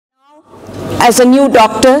as a new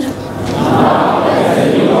doctor,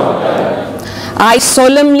 I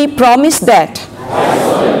solemnly promise that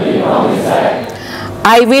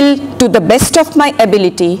I will, to the best of my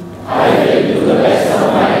ability,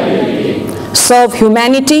 serve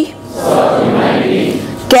humanity,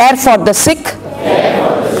 care for the sick,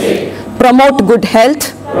 promote good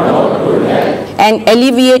health, and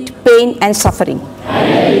alleviate pain and suffering.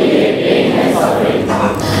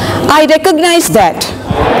 I recognize that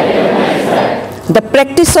the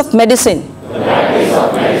practice of medicine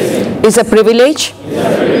is a privilege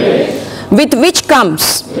with which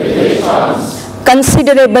comes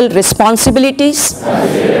considerable responsibilities,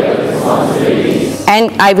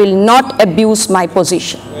 and I will not abuse my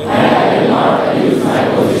position.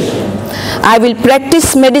 I will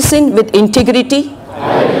practice medicine with integrity,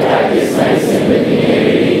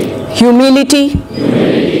 humility,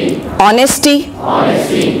 honesty,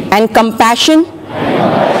 and compassion,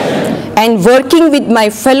 and working with my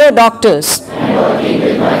fellow doctors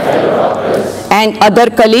and other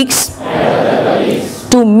colleagues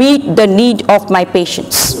to meet the need of my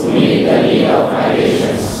patients.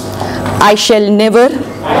 I shall never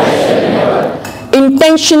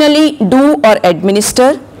intentionally do or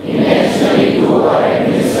administer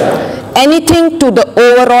anything to the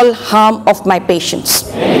overall harm of my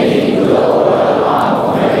patients.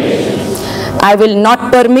 I will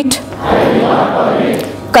not permit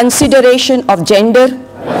consideration of gender,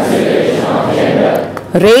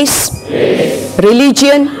 race,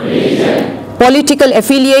 religion, political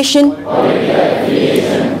affiliation,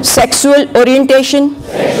 sexual orientation,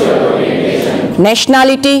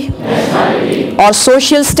 nationality, or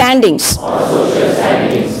social standings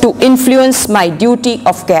to influence my duty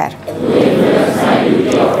of care.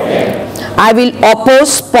 I will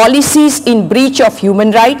oppose policies in breach of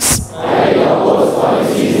human rights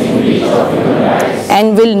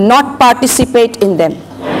and will not participate in them.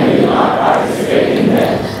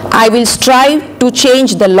 I will strive to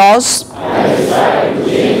change the laws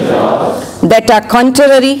that are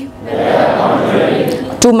contrary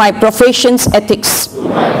to my profession's ethics.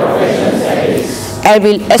 I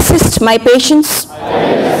will assist my patients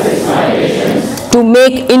to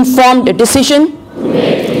make informed decisions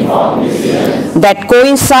that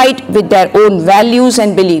coincide with their own values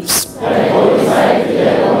and beliefs,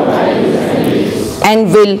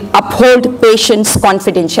 and will uphold patients'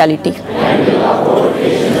 confidentiality.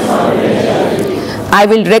 I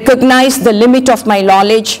will recognize the limit of my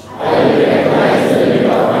knowledge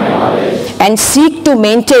and seek to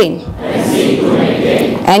maintain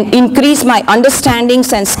and increase my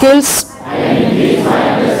understandings and skills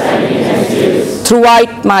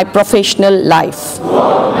throughout my professional life.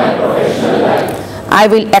 I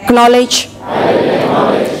will acknowledge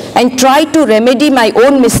and try to remedy my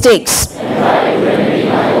own mistakes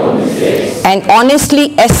and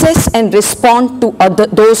honestly assess and respond to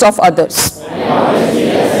those of others.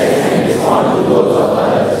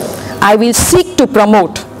 I will seek to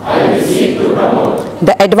promote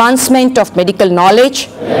the advancement of medical knowledge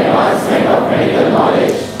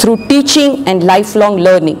through teaching and lifelong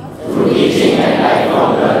learning.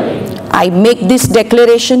 I make this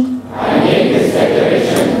declaration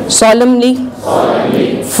solemnly,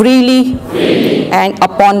 freely, and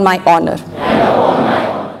upon my honor.